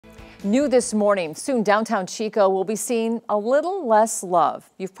New this morning, soon downtown Chico will be seeing a little less love.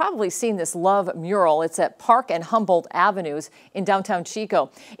 You've probably seen this love mural. It's at Park and Humboldt Avenues in downtown Chico.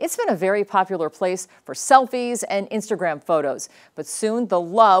 It's been a very popular place for selfies and Instagram photos. But soon the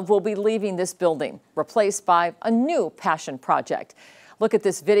love will be leaving this building, replaced by a new passion project. Look at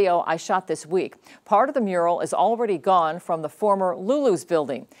this video I shot this week. Part of the mural is already gone from the former Lulu's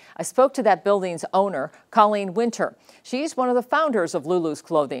building. I spoke to that building's owner, Colleen Winter. She's one of the founders of Lulu's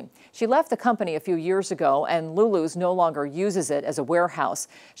Clothing. She left the company a few years ago, and Lulu's no longer uses it as a warehouse.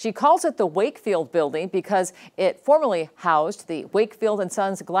 She calls it the Wakefield building because it formerly housed the Wakefield and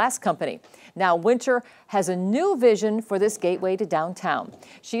Sons Glass Company. Now Winter has a new vision for this gateway to downtown.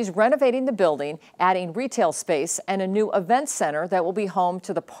 She's renovating the building, adding retail space and a new event center that will be home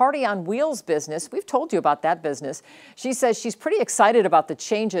to the Party on Wheels business. We've told you about that business. She says she's pretty excited about the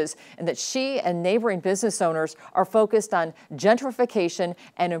changes and that she and neighboring business owners are focused on gentrification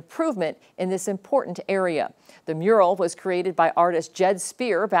and improvement in this important area. The mural was created by artist Jed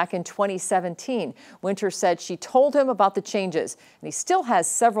Spear back in 2017. Winter said she told him about the changes, and he still has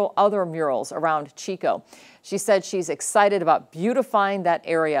several other murals around Chico. She said she's excited about beautifying that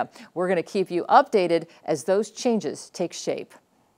area. We're going to keep you updated as those changes take shape.